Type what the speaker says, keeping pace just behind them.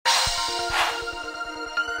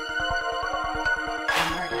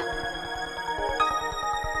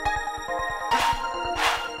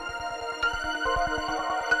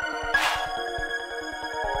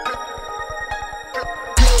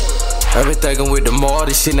been thuggin' with the mall,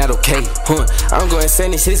 this shit not okay. I'm going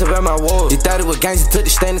 76 about my wall. You thought it was gangsta, took the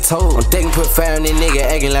standing toe. I'm thinking put fire on this nigga,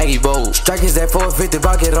 acting like he bold. Strikers at 450,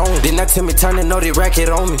 bucket on. Then I tell me turn to know they racket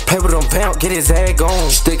on me. Paper don't pound, get his head gone.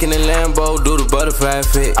 Stick in the Lambo, do the butterfly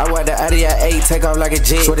fit. I walk the Audi 8, take off like a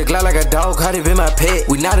jet. Swear the Glokk like a dog, how they been my pet.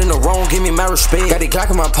 We not in the wrong, give me my respect. Got the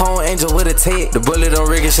Glokk in my palm, angel with a tech. The bullet don't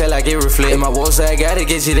ricochet like it reflect. In my wall side, gotta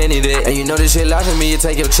get you any day. And you know this shit life for me, you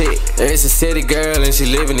take your check. It's a city girl and she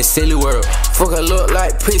live in a silly world. Fuck her look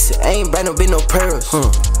like pussy, ain't bad no be no pearls.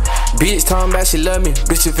 Bitch talking about she love me,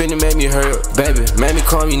 bitch you finna make me hurt. Baby, make me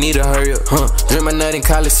calm, you need to hurry up. Drink my nut and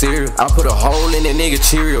call it cereal. I put a hole in that nigga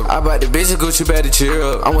Cheerio. I bought the bitch a Gucci, better cheer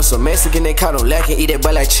up. I want some Mexican, they caught them lacking, eat that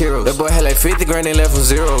butt like Cheeros. That boy had like 50 grand and left from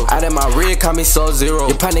zero. Out of my rig, call me Sub-Zero.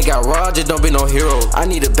 Your partner got Roger, don't be no hero. I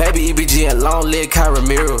need a baby EBG and long leg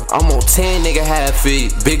Caramiro. I'm on 10, nigga, half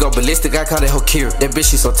feet. Big old ballistic, I call that hoe Kira. That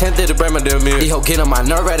bitch, she so tempted to break my damn mirror. These hoe get on my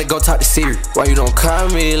nerve, rather go talk to Siri. Why you don't call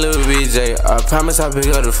me, little BJ? I promise I'll pick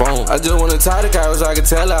up the phone. I just wanna tie the car so I can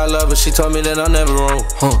tell her I love her. She told me that I'm never wrong.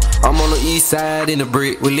 I'm on the east side in the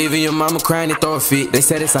brick. We leaving your mama crying and throw a fit. They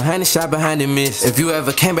said it's 100 shot behind the miss. If you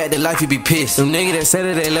ever came back to life, you be pissed. Them niggas that said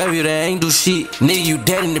that they love you, they ain't do shit. Nigga, you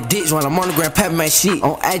dead in the ditch while I'm on the ground papping my shit.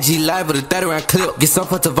 On IG live with a 30 round clip. Get some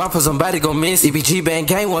put the vibe for somebody gon' miss. EBG band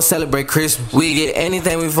gang won't celebrate Christmas. We get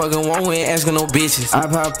anything we fucking want, we ain't asking no bitches. I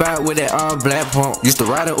pop out with that all black pump. Used to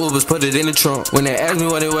ride in Ubers, put it in the trunk. When they asked me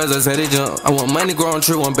what it was, I said it jump. I want money growing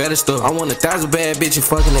tree, want better stuff. I want 1,000 bad bitch you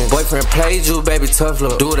fucking in. Boyfriend played you, baby, tough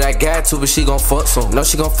luck. Do what I got to, but she gon' fuck some. No,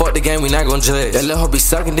 she gon' fuck the game, we not gon' judge. That little hoe be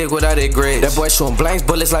sucking dick without that grade. That boy showing blanks,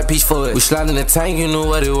 bullets like Peach Fud. We slide in the tank, you knew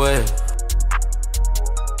what it was.